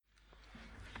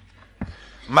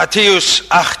Matthäus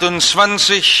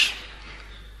 28,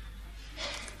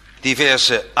 die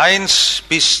Verse 1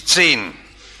 bis 10.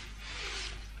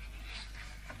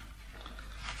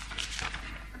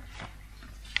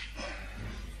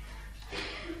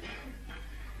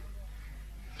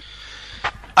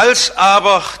 Als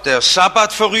aber der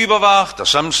Sabbat vorüber war, der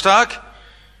Samstag,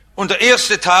 und der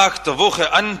erste Tag der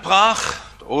Woche anbrach,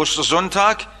 der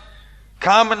Ostersonntag,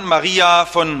 kamen Maria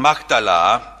von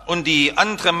Magdala und die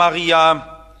andere Maria,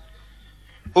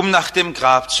 um nach dem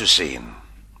Grab zu sehen.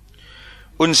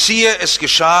 Und siehe, es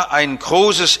geschah ein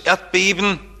großes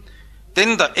Erdbeben,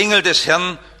 denn der Engel des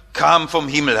Herrn kam vom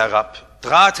Himmel herab,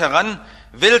 trat heran,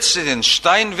 wälzte den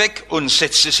Stein weg und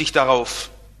setzte sich darauf.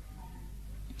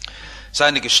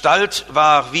 Seine Gestalt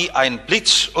war wie ein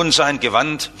Blitz und sein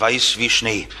Gewand weiß wie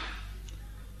Schnee.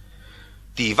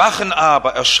 Die Wachen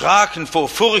aber erschraken vor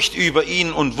Furcht über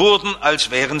ihn und wurden, als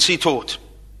wären sie tot.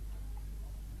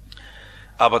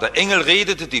 Aber der Engel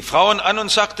redete die Frauen an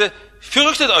und sagte: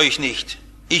 Fürchtet euch nicht,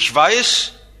 ich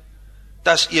weiß,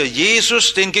 dass ihr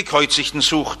Jesus, den Gekreuzigten,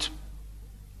 sucht.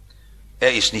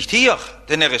 Er ist nicht hier,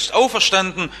 denn er ist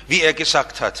auferstanden, wie er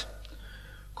gesagt hat.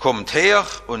 Kommt her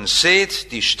und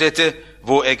seht die Stätte,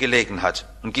 wo er gelegen hat,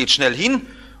 und geht schnell hin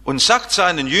und sagt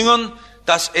seinen Jüngern,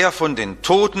 dass er von den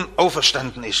Toten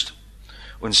auferstanden ist.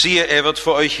 Und siehe, er wird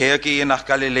vor euch hergehen nach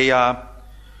Galiläa,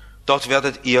 dort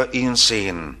werdet ihr ihn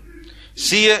sehen.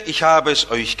 Siehe, ich habe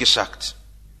es euch gesagt.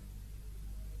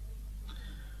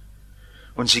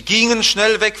 Und sie gingen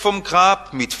schnell weg vom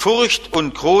Grab mit Furcht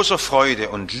und großer Freude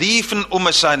und liefen, um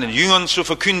es seinen Jüngern zu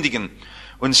verkündigen.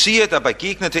 Und siehe, da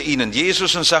begegnete ihnen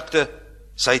Jesus und sagte: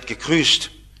 Seid gegrüßt.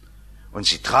 Und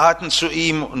sie traten zu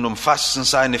ihm und umfassten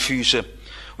seine Füße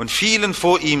und fielen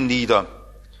vor ihm nieder.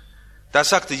 Da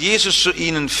sagte Jesus zu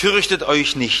ihnen: Fürchtet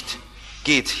euch nicht,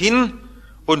 geht hin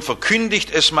und verkündigt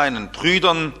es meinen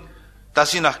Brüdern,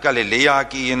 dass sie nach Galiläa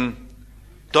gehen,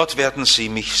 dort werden sie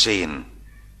mich sehen.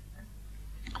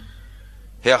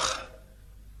 Herr,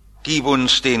 gib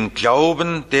uns den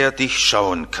Glauben, der dich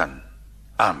schauen kann.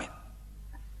 Amen.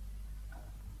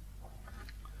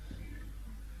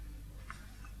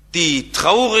 Die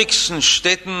traurigsten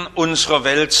Stätten unserer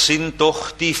Welt sind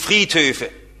doch die Friedhöfe.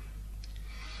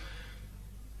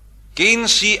 Gehen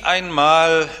Sie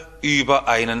einmal über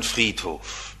einen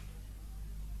Friedhof.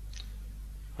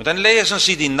 Und dann lesen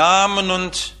Sie die Namen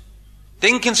und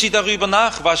denken Sie darüber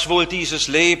nach, was wohl dieses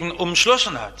Leben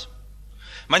umschlossen hat.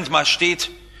 Manchmal steht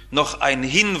noch ein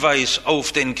Hinweis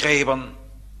auf den Gräbern.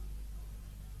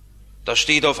 Da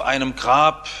steht auf einem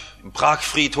Grab im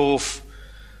Pragfriedhof: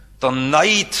 Der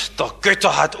Neid der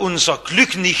Götter hat unser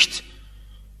Glück nicht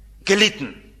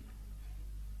gelitten.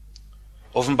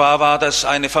 Offenbar war das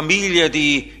eine Familie,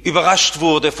 die überrascht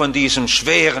wurde von diesem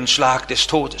schweren Schlag des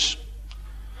Todes.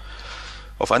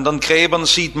 Auf anderen Gräbern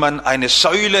sieht man eine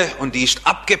Säule und die ist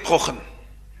abgebrochen.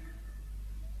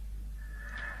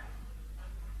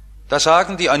 Da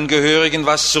sagen die Angehörigen,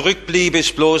 was zurückblieb,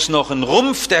 ist bloß noch ein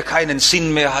Rumpf, der keinen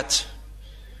Sinn mehr hat.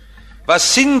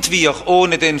 Was sind wir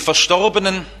ohne den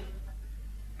Verstorbenen?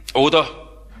 Oder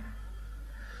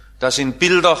da sind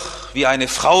Bilder, wie eine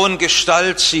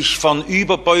Frauengestalt sich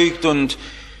vornüberbeugt und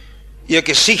ihr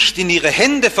Gesicht in ihre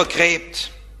Hände vergräbt,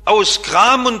 aus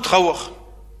Gram und Trauer.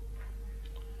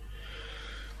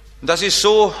 Und das ist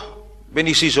so, wenn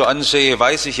ich sie so ansehe,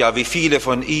 weiß ich ja, wie viele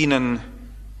von ihnen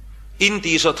in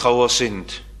dieser Trauer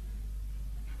sind.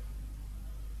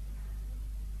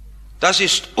 Das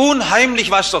ist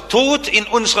unheimlich, was der Tod in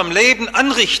unserem Leben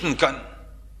anrichten kann.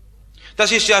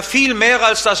 Das ist ja viel mehr,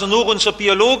 als dass er nur unser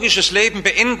biologisches Leben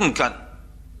beenden kann.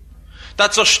 Da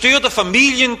zerstört er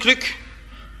Familienglück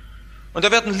und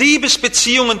da werden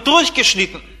Liebesbeziehungen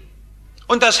durchgeschnitten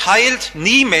und das heilt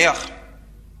nie mehr.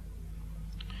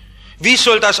 Wie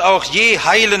soll das auch je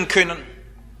heilen können?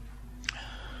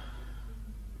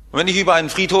 Und wenn ich über einen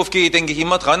Friedhof gehe, denke ich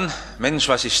immer dran: Mensch,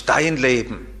 was ist dein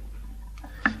Leben?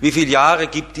 Wie viele Jahre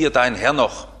gibt dir dein Herr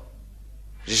noch?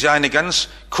 Es ist ja eine ganz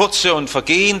kurze und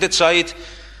vergehende Zeit.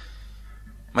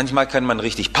 Manchmal kann man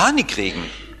richtig Panik kriegen.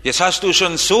 Jetzt hast du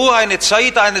schon so eine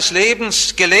Zeit deines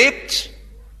Lebens gelebt.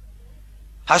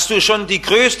 Hast du schon die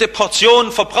größte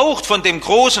Portion verbraucht von dem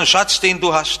großen Schatz, den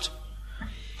du hast?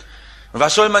 Und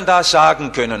was soll man da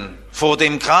sagen können vor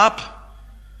dem Grab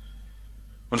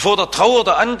und vor der Trauer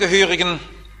der Angehörigen?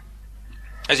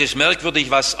 Es ist merkwürdig,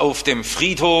 was auf dem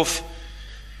Friedhof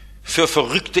für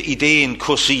verrückte Ideen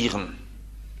kursieren.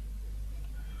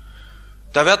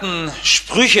 Da werden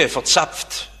Sprüche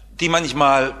verzapft, die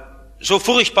manchmal so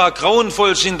furchtbar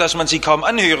grauenvoll sind, dass man sie kaum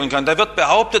anhören kann. Da wird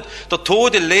behauptet, der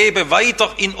Tote lebe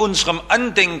weiter in unserem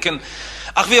Andenken.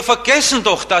 Ach, wir vergessen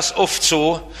doch das oft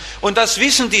so. Und das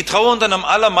wissen die Trauernden am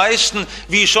allermeisten,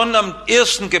 wie schon am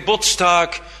ersten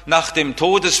Geburtstag nach dem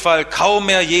Todesfall kaum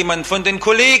mehr jemand von den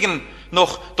Kollegen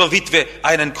noch der Witwe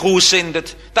einen Gruß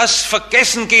sendet. Das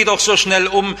Vergessen geht doch so schnell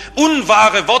um.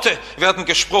 Unwahre Worte werden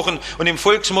gesprochen. Und im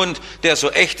Volksmund, der so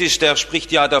echt ist, der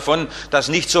spricht ja davon, dass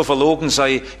nicht so verlogen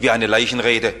sei wie eine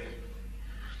Leichenrede.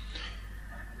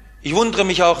 Ich wundere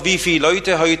mich auch, wie viele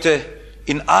Leute heute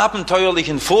in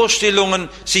abenteuerlichen Vorstellungen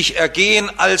sich ergehen,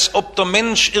 als ob der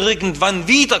Mensch irgendwann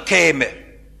wiederkäme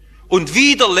und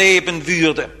wieder leben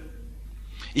würde.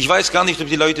 Ich weiß gar nicht, ob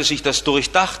die Leute sich das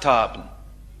durchdacht haben.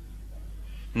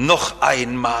 Noch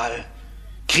einmal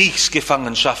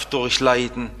Kriegsgefangenschaft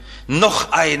durchleiden,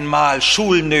 noch einmal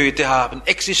Schulnöte haben,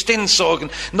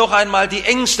 Existenzsorgen, noch einmal die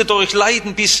Ängste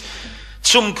durchleiden bis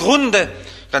zum Grunde,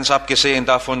 ganz abgesehen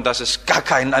davon, dass es gar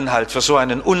keinen Anhalt für so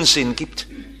einen Unsinn gibt.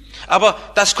 Aber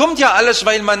das kommt ja alles,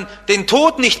 weil man den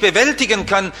Tod nicht bewältigen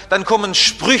kann. Dann kommen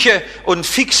Sprüche und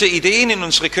fixe Ideen in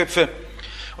unsere Köpfe.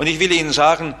 Und ich will Ihnen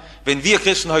sagen, wenn wir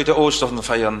Christen heute Ostern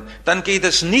feiern, dann geht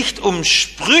es nicht um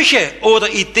Sprüche oder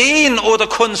Ideen oder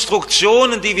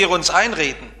Konstruktionen, die wir uns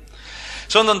einreden,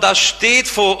 sondern da steht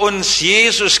vor uns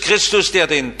Jesus Christus, der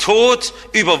den Tod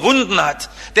überwunden hat,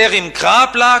 der im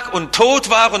Grab lag und tot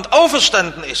war und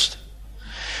auferstanden ist.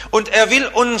 Und er will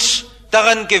uns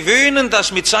daran gewöhnen,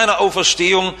 dass mit seiner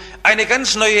Auferstehung eine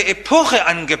ganz neue Epoche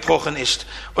angebrochen ist.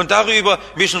 Und darüber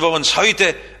müssen wir uns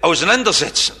heute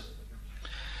auseinandersetzen.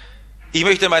 Ich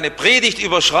möchte meine Predigt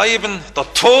überschreiben,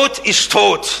 der Tod ist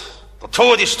tot. Der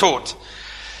Tod ist tot.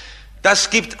 Das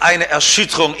gibt eine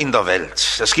Erschütterung in der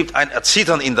Welt. Das gibt ein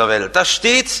Erzittern in der Welt. Das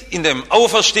steht in dem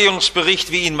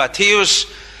Auferstehungsbericht, wie ihn Matthäus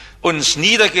uns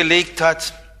niedergelegt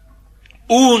hat.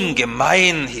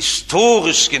 Ungemein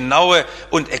historisch genaue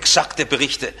und exakte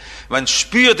Berichte. Man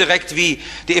spürt direkt, wie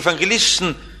die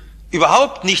Evangelisten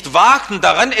überhaupt nicht wagten,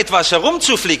 daran etwas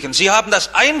herumzuflicken. Sie haben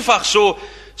das einfach so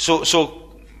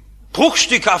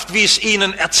bruchstückhaft, wie es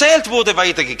ihnen erzählt wurde,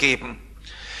 weitergegeben.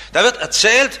 Da wird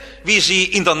erzählt, wie sie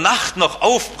in der Nacht noch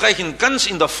aufbrechen, ganz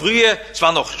in der Frühe, es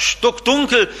war noch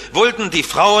stockdunkel, wollten die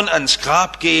Frauen ans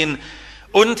Grab gehen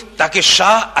und da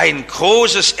geschah ein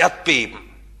großes Erdbeben.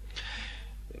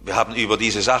 Wir haben über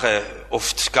diese Sache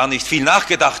oft gar nicht viel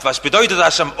nachgedacht. Was bedeutet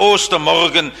das am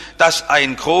Ostermorgen, dass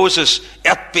ein großes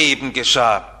Erdbeben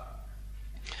geschah?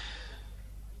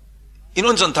 In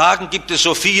unseren Tagen gibt es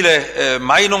so viele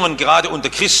Meinungen, gerade unter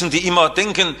Christen, die immer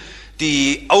denken,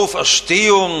 die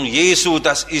Auferstehung Jesu,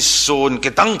 das ist so ein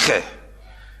Gedanke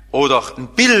oder ein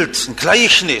Bild, ein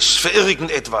Gleichnis für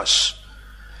irgendetwas.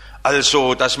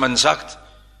 Also, dass man sagt,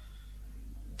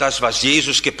 das, was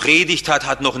Jesus gepredigt hat,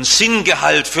 hat noch einen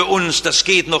Sinngehalt für uns, das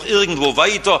geht noch irgendwo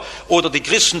weiter. Oder die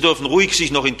Christen dürfen ruhig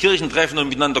sich noch in Kirchen treffen und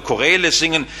miteinander Choräle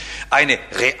singen. Eine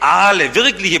reale,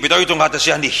 wirkliche Bedeutung hat das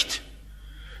ja nicht.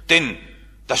 Denn,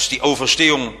 dass die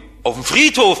Auferstehung auf dem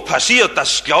Friedhof passiert,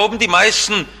 das glauben die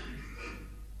meisten,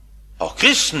 auch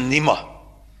Christen, nimmer.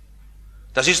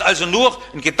 Das ist also nur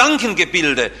ein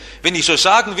Gedankengebilde. Wenn ich so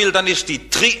sagen will, dann ist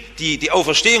die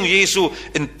Auferstehung Jesu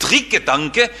ein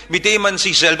Trickgedanke, mit dem man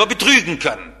sich selber betrügen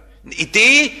kann. Eine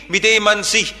Idee, mit der man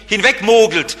sich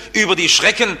hinwegmogelt über die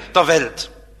Schrecken der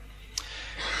Welt.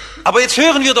 Aber jetzt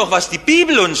hören wir doch, was die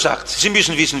Bibel uns sagt. Sie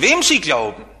müssen wissen, wem Sie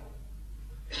glauben.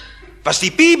 Was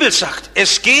die Bibel sagt.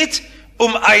 Es geht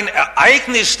um ein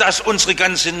Ereignis, das unsere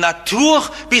ganze Natur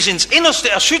bis ins Innerste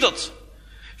erschüttert.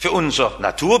 Für unser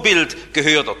Naturbild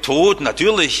gehört der Tod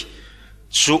natürlich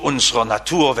zu unserer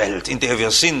Naturwelt, in der wir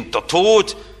sind. Der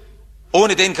Tod,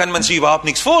 ohne den kann man sich überhaupt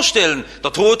nichts vorstellen.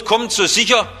 Der Tod kommt so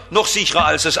sicher, noch sicherer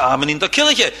als das Amen in der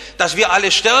Kirche. Dass wir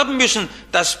alle sterben müssen,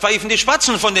 das pfeifen die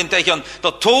Spatzen von den Dächern.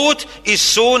 Der Tod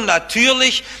ist so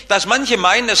natürlich, dass manche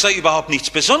meinen, es sei überhaupt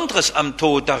nichts Besonderes am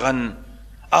Tod daran.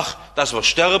 Ach, dass wir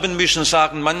sterben müssen,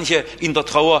 sagen manche in der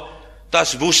Trauer,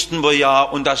 das wussten wir ja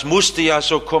und das musste ja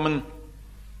so kommen.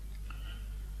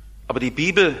 Aber die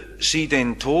Bibel sieht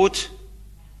den Tod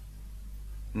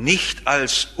nicht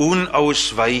als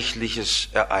unausweichliches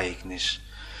Ereignis.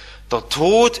 Der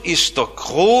Tod ist der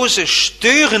große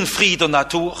Störenfried der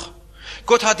Natur.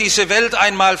 Gott hat diese Welt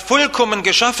einmal vollkommen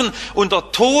geschaffen und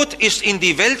der Tod ist in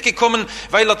die Welt gekommen,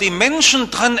 weil er die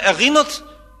Menschen daran erinnert,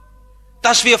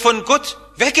 dass wir von Gott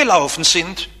weggelaufen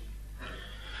sind.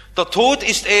 Der Tod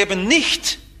ist eben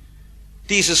nicht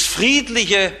dieses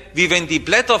friedliche, wie wenn die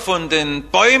Blätter von den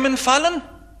Bäumen fallen,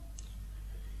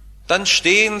 dann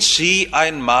stehen Sie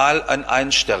einmal an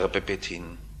ein Sterbebett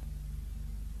hin.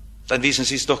 Dann wissen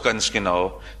Sie es doch ganz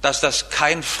genau, dass das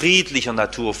kein friedlicher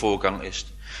Naturvorgang ist,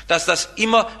 dass das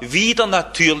immer wieder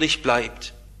natürlich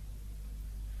bleibt.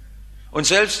 Und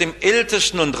selbst im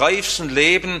ältesten und reifsten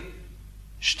Leben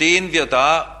stehen wir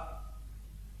da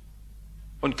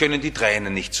und können die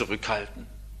Tränen nicht zurückhalten.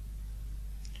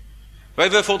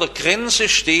 Weil wir vor der Grenze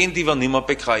stehen, die wir nimmer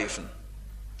begreifen.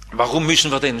 Warum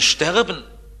müssen wir denn sterben?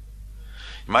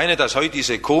 Ich meine, dass heute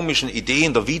diese komischen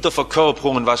Ideen der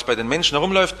Wiederverkörperung und was bei den Menschen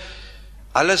herumläuft,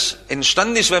 alles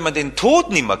entstanden ist, weil man den Tod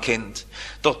nimmer kennt.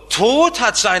 Der Tod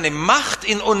hat seine Macht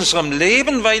in unserem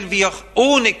Leben, weil wir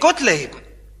ohne Gott leben.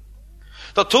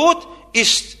 Der Tod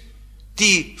ist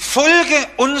die Folge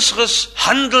unseres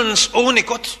Handelns ohne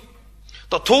Gott.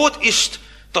 Der Tod ist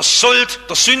der Sold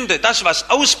der Sünde, das, was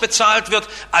ausbezahlt wird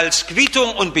als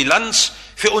Quittung und Bilanz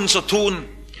für unser Tun.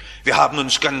 Wir haben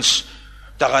uns ganz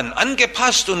daran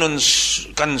angepasst und uns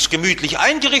ganz gemütlich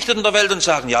eingerichtet in der Welt und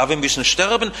sagen, ja, wir müssen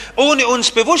sterben, ohne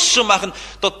uns bewusst zu machen,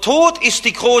 der Tod ist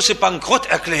die große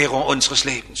Bankrotterklärung unseres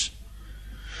Lebens.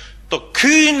 Der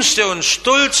kühnste und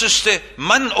stolzeste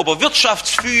Mann, ob er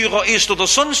Wirtschaftsführer ist oder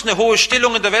sonst eine hohe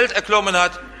Stellung in der Welt erklommen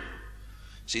hat,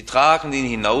 sie tragen ihn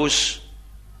hinaus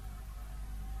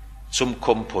zum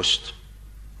Kompost.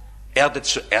 Erde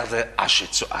zu Erde,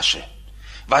 Asche zu Asche.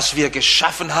 Was wir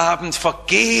geschaffen haben,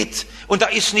 vergeht und da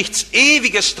ist nichts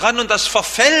Ewiges dran und das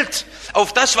verfällt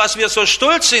auf das, was wir so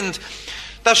stolz sind.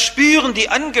 Da spüren die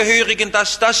Angehörigen,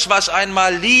 dass das, was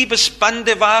einmal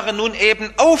Liebesbande waren, nun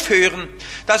eben aufhören.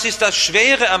 Das ist das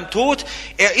Schwere am Tod.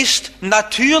 Er ist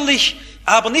natürlich,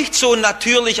 aber nicht so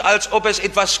natürlich, als ob es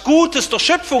etwas Gutes der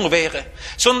Schöpfung wäre,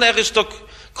 sondern er ist der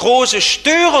große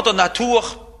Störer der Natur,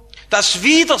 das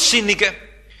Widersinnige,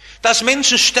 dass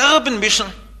Menschen sterben müssen.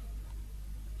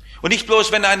 Und nicht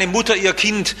bloß, wenn eine Mutter ihr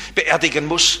Kind beerdigen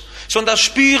muss, sondern das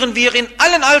spüren wir in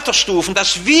allen Altersstufen,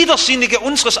 das Widersinnige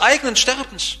unseres eigenen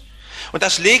Sterbens. Und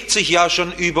das legt sich ja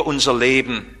schon über unser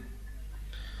Leben.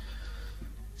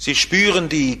 Sie spüren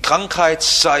die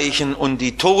Krankheitszeichen und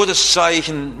die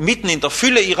Todeszeichen mitten in der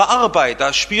Fülle ihrer Arbeit.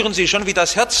 Da spüren sie schon, wie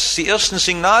das Herz die ersten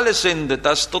Signale sendet,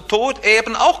 dass der Tod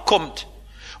eben auch kommt.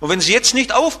 Und wenn sie jetzt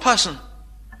nicht aufpassen,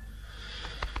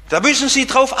 da müssen sie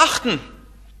drauf achten.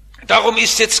 Darum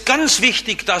ist jetzt ganz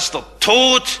wichtig, dass der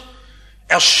Tod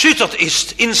erschüttert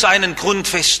ist in seinen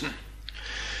Grundfesten.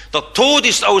 Der Tod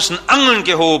ist aus den Angeln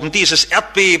gehoben. Dieses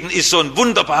Erdbeben ist so ein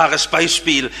wunderbares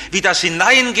Beispiel, wie das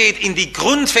hineingeht in die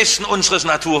Grundfesten unseres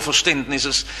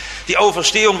Naturverständnisses. Die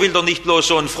Auferstehung will doch nicht bloß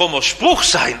so ein frommer Spruch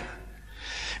sein.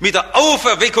 Mit der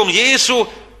Auferweckung Jesu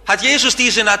hat Jesus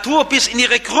diese Natur bis in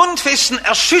ihre Grundfesten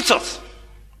erschüttert.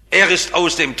 Er ist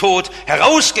aus dem Tod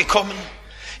herausgekommen.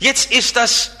 Jetzt ist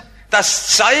das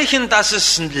Zeichen, dass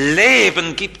es ein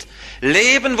Leben gibt.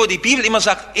 Leben, wo die Bibel immer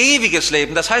sagt, ewiges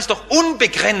Leben. Das heißt doch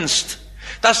unbegrenzt,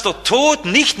 dass der Tod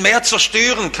nicht mehr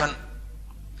zerstören kann.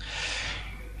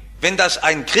 Wenn das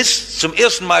ein Christ zum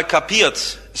ersten Mal kapiert,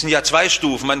 es sind ja 2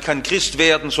 Stufen, man kann Christ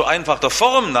werden so einfach der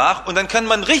Form nach und dann kann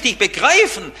man richtig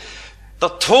begreifen,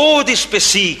 der Tod ist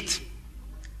besiegt.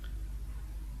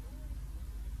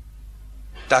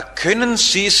 Da können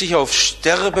Sie sich aufs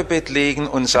Sterbebett legen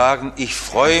und sagen, ich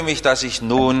freue mich, dass ich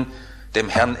nun dem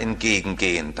Herrn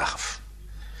entgegengehen darf.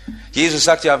 Jesus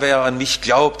sagt ja, wer an mich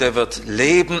glaubt, der wird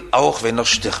leben, auch wenn er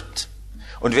stirbt.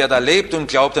 Und wer da lebt und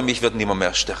glaubt an mich, wird nimmer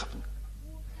mehr sterben.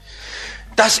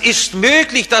 Das ist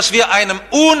möglich, dass wir einem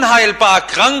unheilbar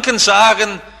Kranken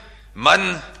sagen,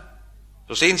 Mann,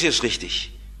 so sehen Sie es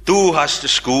richtig, du hast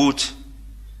es gut,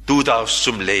 du darfst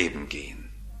zum Leben gehen.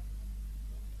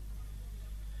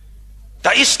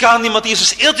 Da ist gar nicht mehr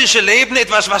dieses irdische Leben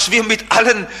etwas, was wir mit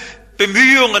allen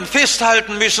Bemühungen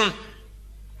festhalten müssen.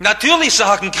 Natürlich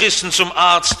sagen Christen zum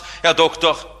Arzt, Herr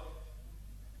Doktor,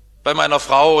 bei meiner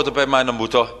Frau oder bei meiner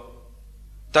Mutter,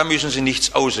 da müssen Sie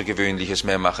nichts Außergewöhnliches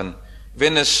mehr machen.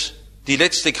 Wenn es die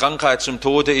letzte Krankheit zum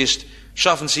Tode ist,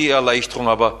 schaffen Sie Erleichterung,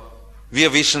 aber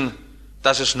wir wissen,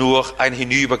 dass es nur ein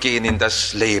Hinübergehen in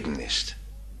das Leben ist.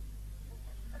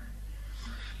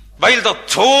 Weil der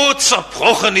Tod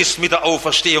zerbrochen ist mit der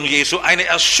Auferstehung Jesu, eine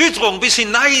Erschütterung bis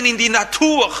hinein in die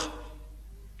Natur.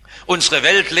 Unsere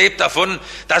Welt lebt davon,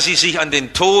 dass sie sich an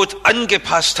den Tod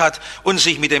angepasst hat und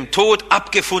sich mit dem Tod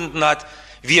abgefunden hat.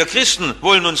 Wir Christen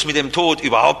wollen uns mit dem Tod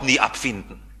überhaupt nie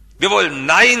abfinden. Wir wollen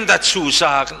Nein dazu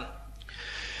sagen.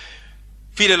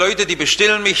 Viele Leute, die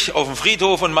bestellen mich auf dem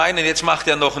Friedhof und meinen, jetzt macht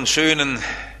er noch einen schönen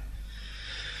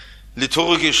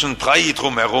liturgischen Brei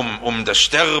drumherum, um das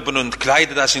Sterben und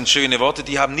kleidet das in schöne Worte,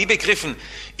 die haben nie begriffen,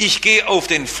 ich gehe auf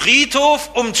den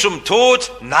Friedhof, um zum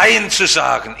Tod Nein zu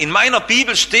sagen. In meiner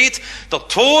Bibel steht, der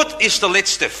Tod ist der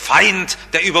letzte Feind,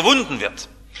 der überwunden wird.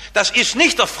 Das ist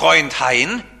nicht der Freund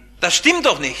Hein, das stimmt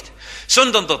doch nicht,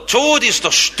 sondern der Tod ist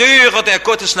der Störer, der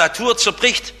Gottes Natur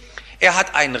zerbricht. Er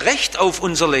hat ein Recht auf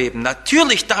unser Leben,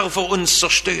 natürlich darf er uns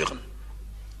zerstören.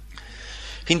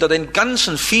 hinter den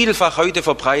ganzen vielfach heute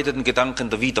verbreiteten Gedanken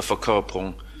der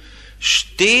Wiederverkörperung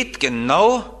steht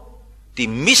genau die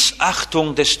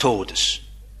Missachtung des Todes.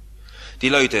 Die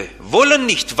Leute wollen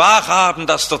nicht wahrhaben,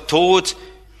 dass der Tod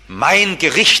mein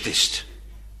Gericht ist.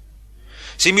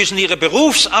 Sie müssen ihre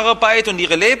Berufsarbeit und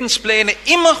ihre Lebenspläne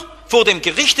immer vor dem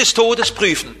Gericht des Todes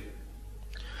prüfen.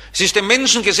 Es ist dem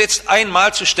Menschen gesetzt,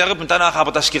 einmal zu sterben, danach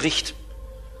aber das Gericht.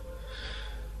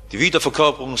 Die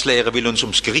Wiederverkörperungslehre will uns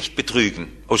ums Gericht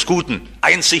betrügen, aus guten,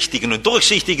 einsichtigen und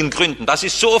durchsichtigen Gründen. Das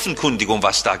ist so offenkundig, um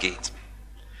was da geht.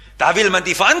 Da will man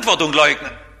die Verantwortung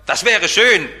leugnen. Das wäre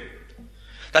schön.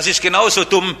 Das ist genauso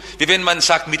dumm, wie wenn man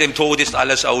sagt, mit dem Tod ist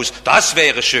alles aus. Das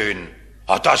wäre schön.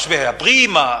 Das wäre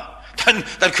prima.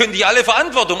 Dann können die alle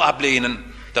Verantwortung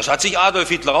ablehnen. Das hat sich Adolf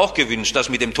Hitler auch gewünscht, dass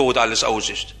mit dem Tod alles aus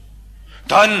ist.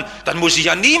 Dann muss ich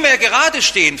ja nie mehr gerade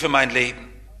stehen für mein Leben.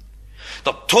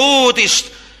 Der Tod ist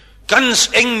ganz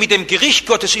eng mit dem Gericht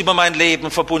Gottes über mein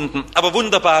Leben verbunden. Aber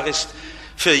wunderbar ist,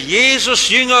 für Jesus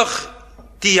Jünger,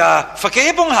 die ja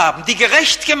Vergebung haben, die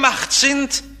gerecht gemacht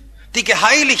sind, die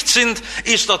geheiligt sind,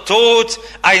 ist der Tod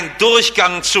ein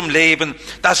Durchgang zum Leben.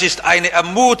 Das ist eine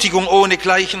Ermutigung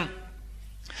ohnegleichen.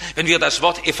 Wenn wir das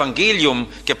Wort Evangelium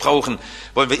gebrauchen,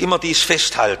 wollen wir immer dies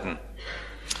festhalten,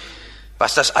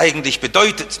 was das eigentlich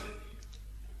bedeutet.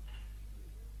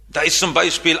 Da ist zum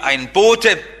Beispiel ein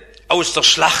Bote aus der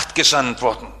Schlacht gesandt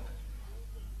worden.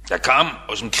 Der kam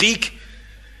aus dem Krieg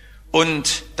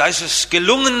und da ist es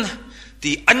gelungen,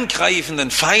 die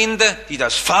angreifenden Feinde, die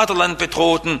das Vaterland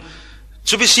bedrohten,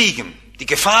 zu besiegen. Die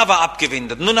Gefahr war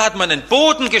abgewendet. Nun hat man einen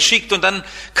Boten geschickt und dann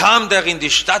kam der in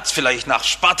die Stadt, vielleicht nach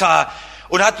Sparta,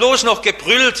 und hat bloß noch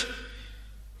gebrüllt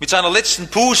mit seiner letzten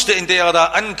Puste, in der er da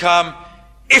ankam: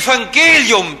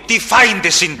 Evangelium, die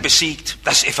Feinde sind besiegt.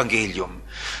 Das Evangelium.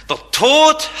 Der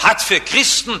Tod hat für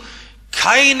Christen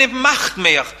keine Macht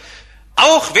mehr,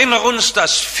 auch wenn er uns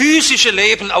das physische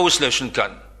Leben auslöschen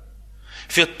kann.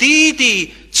 Für die,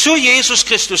 die zu Jesus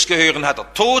Christus gehören, hat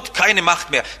der Tod keine Macht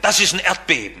mehr. Das ist ein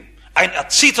Erdbeben, ein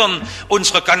Erzittern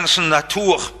unserer ganzen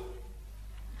Natur.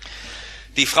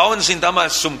 Die Frauen sind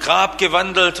damals zum Grab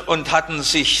gewandelt und hatten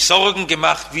sich Sorgen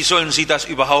gemacht, wie sollen sie das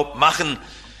überhaupt machen,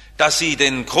 dass sie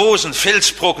den großen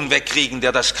Felsbrocken wegkriegen,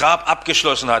 der das Grab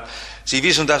abgeschlossen hat. Sie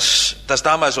wissen, dass das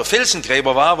damals so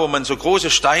Felsengräber war, wo man so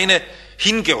große Steine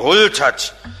hingerollt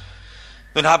hat.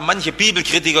 Nun haben manche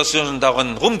Bibelkritiker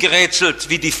daran rumgerätselt,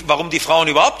 warum die Frauen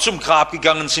überhaupt zum Grab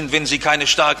gegangen sind, wenn sie keine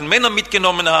starken Männer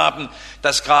mitgenommen haben,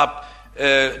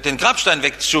 den Grabstein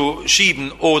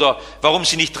wegzuschieben, oder warum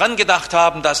sie nicht dran gedacht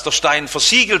haben, dass der Stein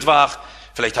versiegelt war.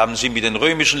 Vielleicht haben sie mit den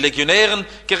römischen Legionären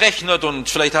gerechnet und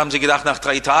vielleicht haben sie gedacht, nach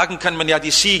 3 Tagen kann man ja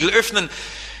die Siegel öffnen.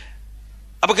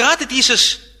 Aber gerade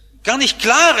dieses gar nicht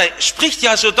Klare spricht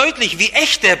ja so deutlich, wie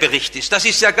echt der Bericht ist. Das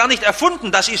ist ja gar nicht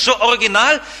erfunden, das ist so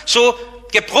original, so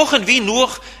gebrochen, wie nur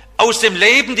aus dem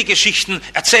Leben die Geschichten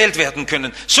erzählt werden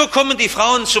können. So kommen die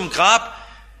Frauen zum Grab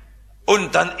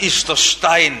und dann ist der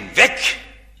Stein weg.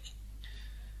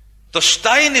 Der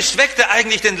Stein ist weg, der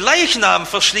eigentlich den Leichnam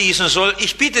verschließen soll.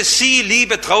 Ich bitte Sie,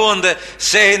 liebe Trauernde,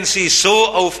 sehen Sie so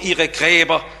auf Ihre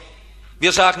Gräber.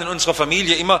 Wir sagen in unserer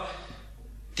Familie immer,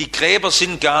 die Gräber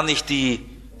sind gar nicht die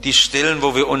Stellen,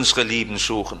 wo wir unsere Lieben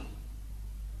suchen.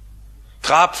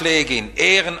 Grabpflege in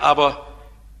Ehren, aber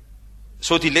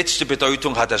so die letzte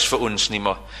Bedeutung hat das für uns nicht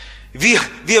mehr.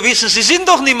 Wir wissen, Sie sind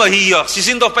doch nicht mehr hier, Sie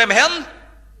sind doch beim Herrn.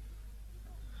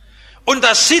 Und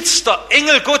da sitzt der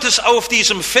Engel Gottes auf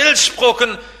diesem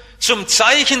Felsbrocken zum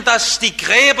Zeichen, dass die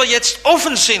Gräber jetzt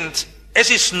offen sind. Es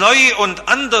ist neu und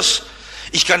anders.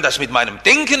 Ich kann das mit meinem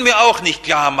Denken mir auch nicht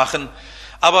klar machen,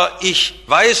 aber ich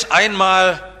weiß,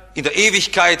 einmal in der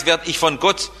Ewigkeit werde ich von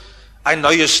Gott ein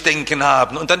neues Denken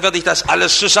haben und dann werde ich das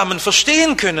alles zusammen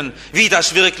verstehen können, wie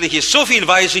das wirklich ist. So viel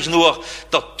weiß ich nur,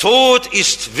 der Tod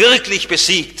ist wirklich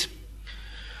besiegt.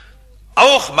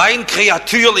 Auch mein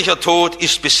kreatürlicher Tod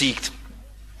ist besiegt.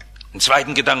 Einen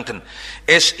zweiten Gedanken: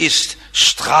 Es ist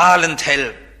strahlend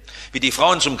hell. Wie die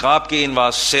Frauen zum Grab gehen, war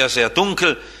es sehr, sehr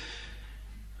dunkel.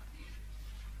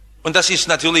 Und das ist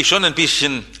natürlich schon ein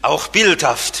bisschen auch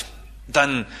bildhaft.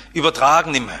 Dann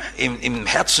übertragen im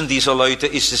Herzen dieser Leute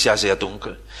ist es ja sehr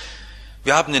dunkel.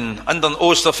 Wir haben in anderen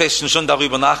Osterfesten schon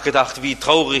darüber nachgedacht, wie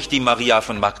traurig die Maria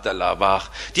von Magdala war.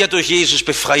 Die hat durch Jesus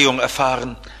Befreiung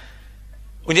erfahren.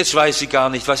 Und jetzt weiß sie gar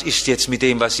nicht, was ist jetzt mit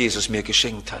dem, was Jesus mir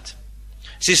geschenkt hat.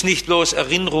 Es ist nicht bloß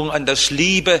Erinnerung an das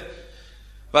Liebe,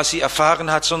 was sie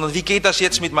erfahren hat, sondern wie geht das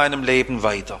jetzt mit meinem Leben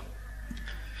weiter?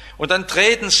 Und dann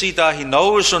treten sie da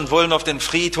hinaus und wollen auf den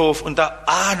Friedhof und da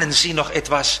ahnen sie noch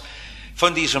etwas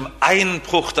von diesem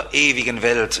Einbruch der ewigen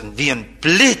Welt, wie ein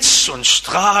Blitz und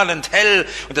strahlend hell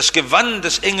und das Gewand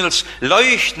des Engels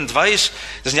leuchtend weiß.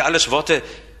 Das sind ja alles Worte,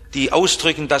 die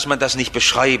ausdrücken, dass man das nicht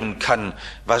beschreiben kann,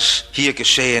 was hier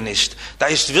geschehen ist. Da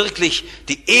ist wirklich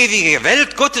die ewige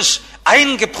Welt Gottes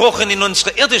eingebrochen in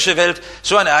unsere irdische Welt.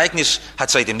 So ein Ereignis hat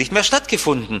seitdem nicht mehr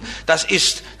stattgefunden. Das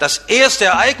ist das erste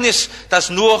Ereignis, das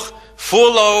nur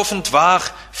vorlaufend war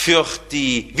für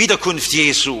die Wiederkunft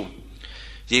Jesu.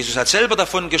 Jesus hat selber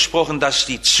davon gesprochen, dass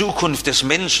die Zukunft des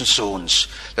Menschensohns,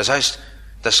 das heißt,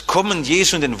 das Kommen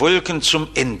Jesu in den Wolken zum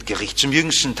Endgericht, zum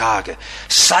jüngsten Tage,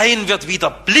 sein wird wie der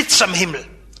Blitz am Himmel.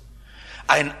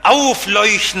 Ein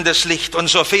aufleuchtendes Licht. Und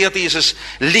so fährt dieses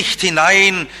Licht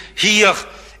hinein hier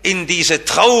in diese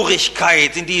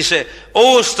Traurigkeit, in diese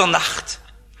Osternacht.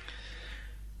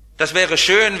 Das wäre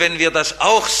schön, wenn wir das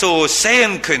auch so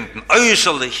sehen könnten,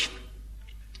 äußerlich.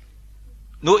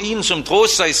 Nur ihnen zum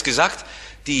Trost sei es gesagt,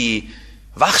 die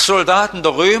Wachsoldaten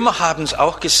der Römer haben es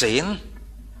auch gesehen,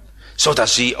 so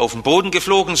dass sie auf den Boden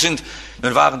geflogen sind.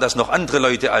 Nun waren das noch andere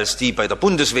Leute als die bei der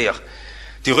Bundeswehr.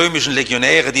 Die römischen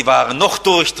Legionäre, die waren noch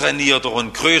durchtrainierter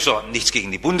und größer. Nichts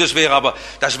gegen die Bundeswehr, aber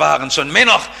das waren schon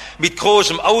Männer mit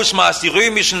großem Ausmaß. Die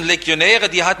römischen Legionäre,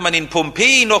 die hat man in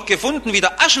Pompeji noch gefunden, wie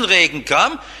der Aschenregen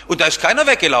kam. Und da ist keiner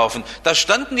weggelaufen. Da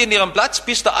standen die in ihrem Platz,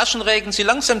 bis der Aschenregen sie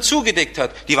langsam zugedeckt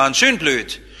hat. Die waren schön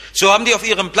blöd. So haben die auf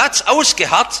ihrem Platz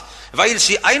ausgeharrt, weil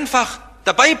sie einfach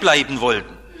dabei bleiben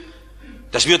wollten.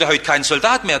 Das würde heute kein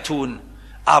Soldat mehr tun.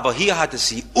 Aber hier hat es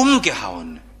sie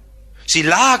umgehauen. Sie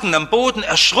lagen am Boden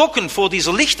erschrocken vor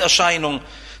dieser Lichterscheinung.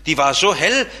 Die war so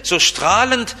hell, so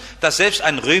strahlend, dass selbst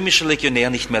ein römischer Legionär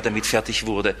nicht mehr damit fertig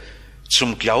wurde.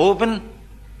 Zum Glauben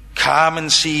kamen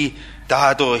sie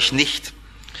dadurch nicht.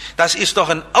 Das ist doch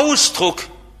ein Ausdruck,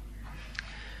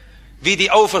 wie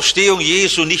die Auferstehung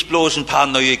Jesu nicht bloß ein paar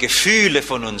neue Gefühle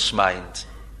von uns meint,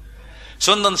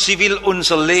 sondern sie will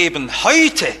unser Leben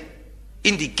heute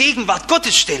in die Gegenwart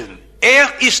Gottes stellen.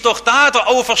 Er ist doch da, der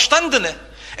Auferstandene.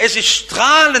 Es ist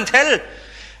strahlend hell.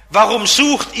 Warum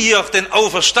sucht ihr den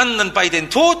Auferstandenen bei den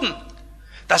Toten?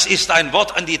 Das ist ein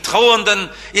Wort an die Trauernden.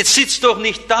 Jetzt sitzt doch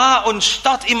nicht da und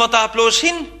starrt immer da bloß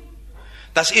hin.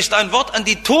 Das ist ein Wort an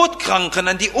die Todkranken,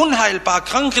 an die unheilbar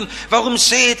Kranken. Warum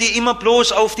seht ihr immer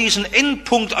bloß auf diesen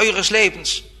Endpunkt eures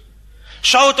Lebens?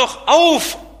 Schaut doch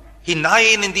auf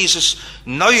hinein in dieses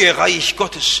neue Reich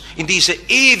Gottes, in diese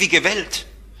ewige Welt.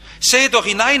 Seht doch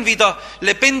hinein, wie der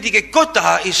lebendige Gott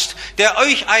da ist, der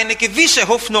euch eine gewisse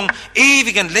Hoffnung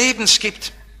ewigen Lebens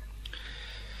gibt.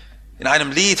 In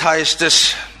einem Lied heißt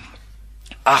es: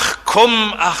 ach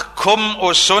komm,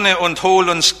 o Sonne, und hol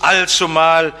uns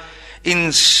allzumal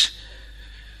ins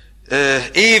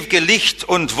ewige Licht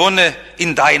und Wonne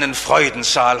in deinen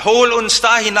Freudensaal. Hol uns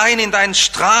da hinein in dein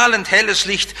strahlend helles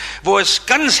Licht, wo es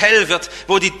ganz hell wird,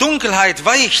 wo die Dunkelheit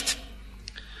weicht.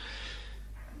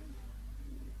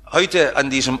 Heute an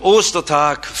diesem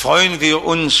Ostertag freuen wir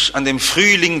uns an dem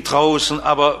Frühling draußen,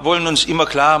 aber wollen uns immer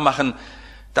klar machen,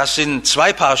 das sind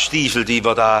zwei Paar Stiefel, die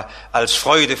wir da als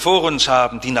Freude vor uns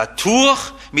haben. Die Natur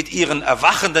mit ihren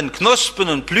erwachenden Knospen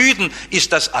und Blüten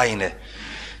ist das eine.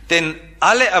 Denn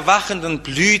alle erwachenden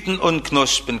Blüten und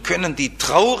Knospen können die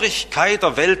Traurigkeit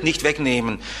der Welt nicht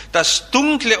wegnehmen. Das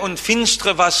Dunkle und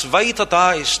Finstere, was weiter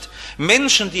da ist.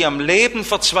 Menschen, die am Leben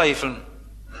verzweifeln.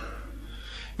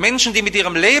 Menschen, die mit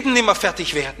ihrem Leben nicht mehr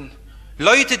fertig werden.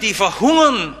 Leute, die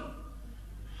verhungern.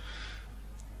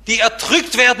 Die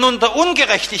erdrückt werden unter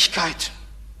Ungerechtigkeit.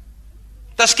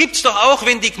 Das gibt's doch auch,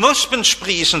 wenn die Knospen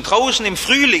sprießen, draußen im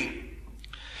Frühling.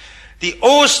 Die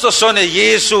Ostersonne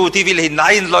Jesu, die will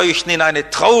hineinleuchten in eine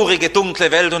traurige,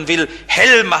 dunkle Welt und will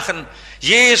hell machen.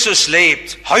 Jesus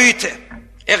lebt heute.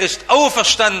 Er ist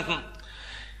auferstanden.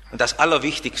 Und das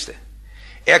Allerwichtigste,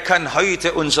 er kann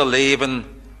heute unser Leben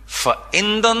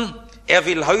verändern. Er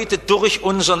will heute durch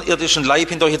unseren irdischen Leib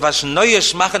hindurch etwas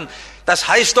Neues machen. Das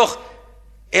heißt doch,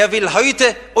 er will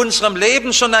heute unserem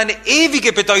Leben schon eine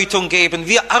ewige Bedeutung geben.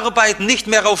 Wir arbeiten nicht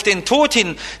mehr auf den Tod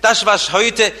hin. Das, was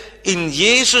heute in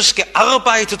Jesus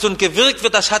gearbeitet und gewirkt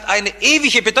wird, das hat eine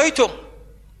ewige Bedeutung.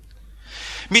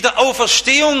 Mit der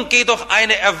Auferstehung geht doch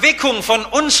eine Erweckung von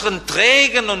unseren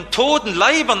trägen und toten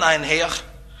Leibern einher.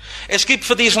 Es gibt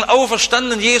für diesen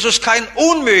auferstandenen Jesus kein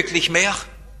Unmöglich mehr.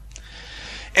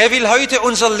 Er will heute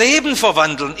unser Leben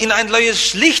verwandeln, in ein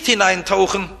neues Licht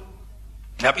hineintauchen.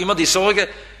 Ich habe immer die Sorge,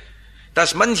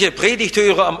 dass manche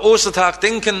Predigthörer am Ostertag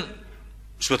denken,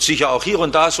 es wird sicher auch hier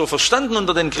und da so verstanden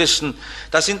unter den Christen,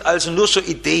 das sind also nur so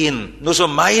Ideen, nur so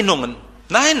Meinungen.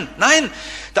 Nein,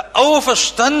 der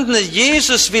auferstandene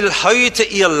Jesus will heute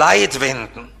ihr Leid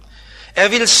wenden. Er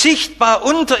will sichtbar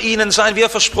unter ihnen sein, wie er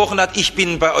versprochen hat, ich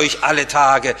bin bei euch alle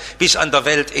Tage bis an der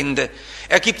Weltende.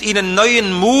 Er gibt ihnen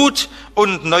neuen Mut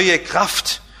und neue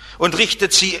Kraft und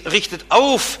richtet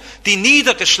auf, die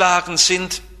niedergeschlagen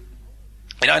sind.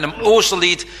 In einem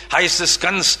Osterlied heißt es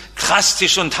ganz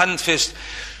drastisch und handfest: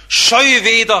 Scheu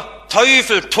weder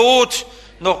Teufel, Tod,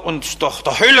 noch und doch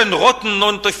der Höllenrotten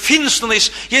und der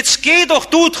Finsternis. Jetzt geh doch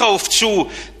du drauf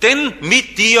zu, denn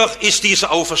mit dir ist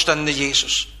dieser auferstandene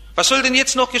Jesus. Was soll denn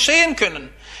jetzt noch geschehen können?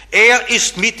 Er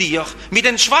ist mit dir, mit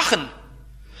den Schwachen.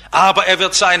 Aber er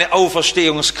wird seine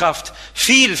Auferstehungskraft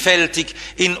vielfältig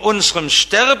in unserem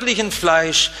sterblichen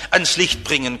Fleisch ans Licht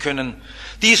bringen können.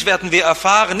 Dies werden wir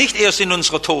erfahren, nicht erst in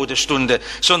unserer Todesstunde,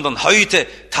 sondern heute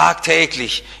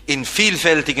tagtäglich in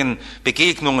vielfältigen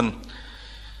Begegnungen.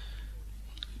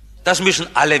 Das müssen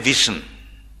alle wissen.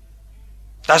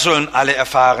 Das sollen alle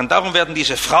erfahren. Darum werden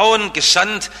diese Frauen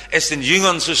gesandt, es den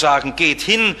Jüngern zu sagen: Geht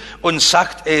hin und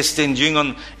sagt es den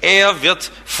Jüngern, er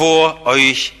wird vor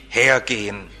euch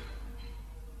hergehen.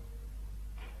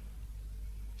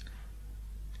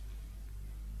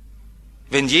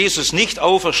 Wenn Jesus nicht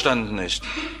auferstanden ist,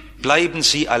 bleiben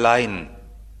sie allein.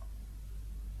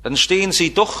 Dann stehen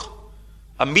sie doch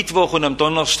am Mittwoch und am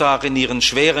Donnerstag in ihren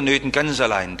schweren Nöten ganz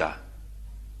allein da.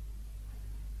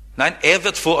 Nein, er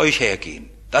wird vor euch hergehen.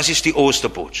 Das ist die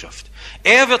Osterbotschaft.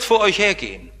 Er wird vor euch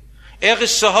hergehen. Er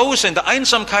ist zu Hause in der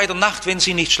Einsamkeit der Nacht, wenn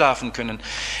sie nicht schlafen können.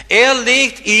 Er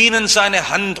legt ihnen seine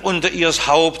Hand unter ihr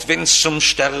Haupt, wenn es zum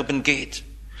Sterben geht.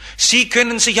 Sie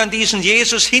können sich an diesen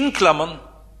Jesus hinklammern.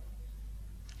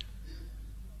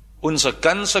 Unser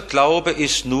ganzer Glaube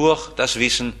ist nur das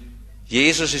Wissen,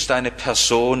 Jesus ist eine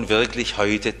Person wirklich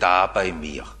heute da bei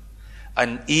mir.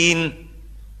 An ihn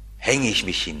hänge ich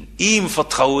mich hin, ihm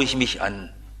vertraue ich mich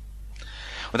an.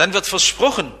 Und dann wird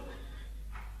versprochen,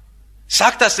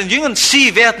 sagt das den Jüngern,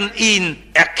 sie werden ihn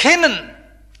erkennen,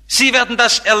 sie werden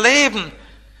das erleben.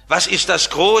 Was ist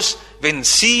das groß, wenn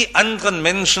sie anderen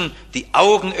Menschen die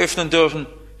Augen öffnen dürfen,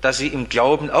 dass sie im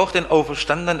Glauben auch den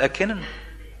Auferstandenen erkennen?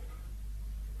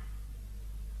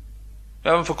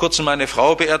 Wir haben vor kurzem eine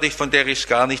Frau beerdigt, von der ich es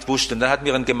gar nicht wusste. Und da hat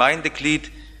mir ein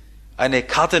Gemeindeglied eine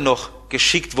Karte noch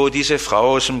geschickt, wo diese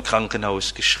Frau aus dem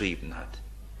Krankenhaus geschrieben hat.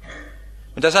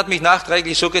 Und das hat mich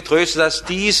nachträglich so getröstet, dass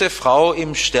diese Frau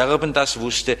im Sterben das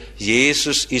wusste: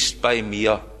 Jesus ist bei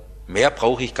mir. Mehr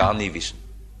brauche ich gar nie wissen.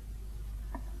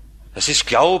 Das ist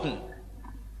Glauben.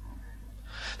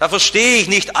 Da verstehe ich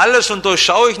nicht alles und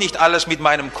durchschaue ich nicht alles mit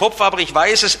meinem Kopf, aber ich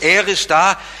weiß es, er ist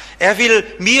da. Er will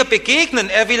mir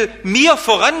begegnen, er will mir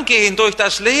vorangehen durch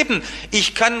das Leben.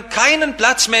 Ich kann keinen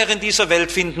Platz mehr in dieser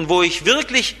Welt finden, wo ich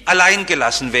wirklich allein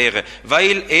gelassen wäre,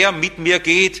 weil er mit mir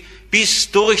geht,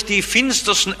 bis durch die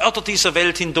finstersten Örter dieser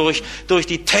Welt hindurch, durch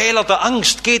die Täler der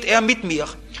Angst geht er mit mir.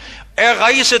 Er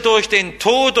reise durch den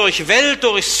Tod, durch Welt,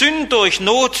 durch Sünde, durch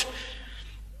Not.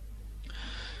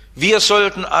 Wir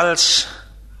sollten als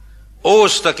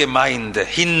Ostergemeinde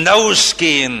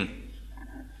hinausgehen.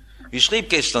 Wie schrieb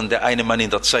gestern der eine Mann in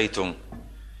der Zeitung?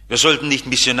 Wir sollten nicht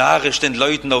missionarisch den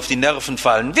Leuten auf die Nerven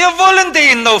fallen. Wir wollen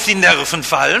denen auf die Nerven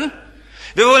fallen.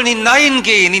 Wir wollen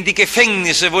hineingehen in die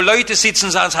Gefängnisse, wo Leute sitzen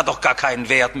und sagen, es hat doch gar keinen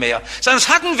Wert mehr. Sondern es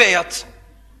hat einen Wert.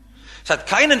 Es hat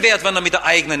keinen Wert, wenn er mit der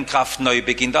eigenen Kraft neu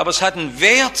beginnt, aber es hat einen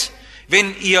Wert,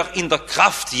 wenn ihr in der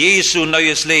Kraft Jesu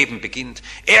neues Leben beginnt.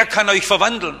 Er kann euch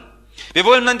verwandeln. Wir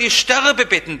wollen an die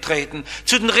Sterbebetten treten,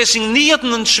 zu den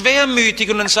Resignierten und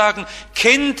Schwermütigen und sagen,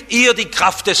 kennt ihr die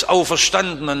Kraft des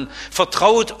Auferstandenen?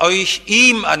 Vertraut euch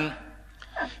ihm an.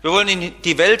 Wir wollen in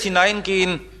die Welt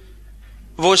hineingehen,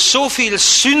 wo so viel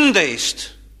Sünde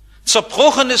ist,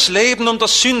 zerbrochenes Leben um der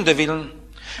Sünde willen,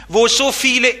 wo so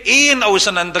viele Ehen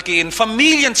auseinandergehen,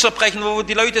 Familien zerbrechen, wo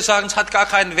die Leute sagen, es hat gar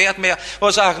keinen Wert mehr, wo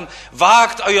sie sagen,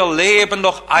 wagt euer Leben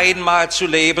noch einmal zu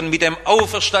leben mit dem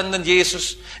auferstandenen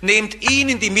Jesus, nehmt ihn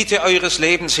in die Mitte eures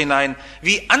Lebens hinein.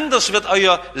 Wie anders wird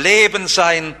euer Leben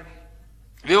sein?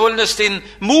 Wir wollen es den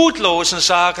Mutlosen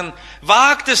sagen,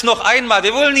 wagt es noch einmal.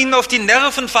 Wir wollen ihnen auf die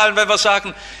Nerven fallen, weil wir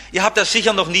sagen, ihr habt das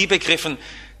sicher noch nie begriffen,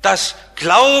 dass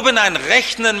Glauben ein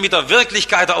Rechnen mit der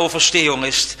Wirklichkeit der Auferstehung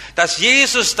ist, dass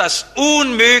Jesus das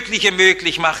Unmögliche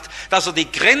möglich macht, dass er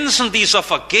die Grenzen dieser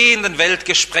vergehenden Welt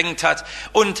gesprengt hat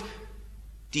und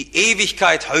die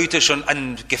Ewigkeit heute schon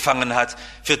angefangen hat,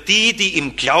 für die, die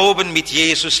im Glauben mit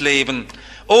Jesus leben.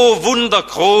 O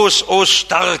wundergroß, o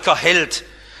starker Held,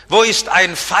 wo ist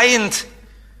ein Feind,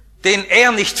 den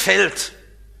er nicht fällt?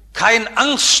 Kein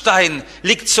Angststein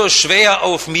liegt so schwer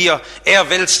auf mir, er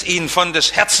wälzt ihn von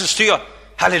des Herzens Tür.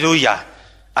 Halleluja.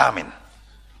 Amen.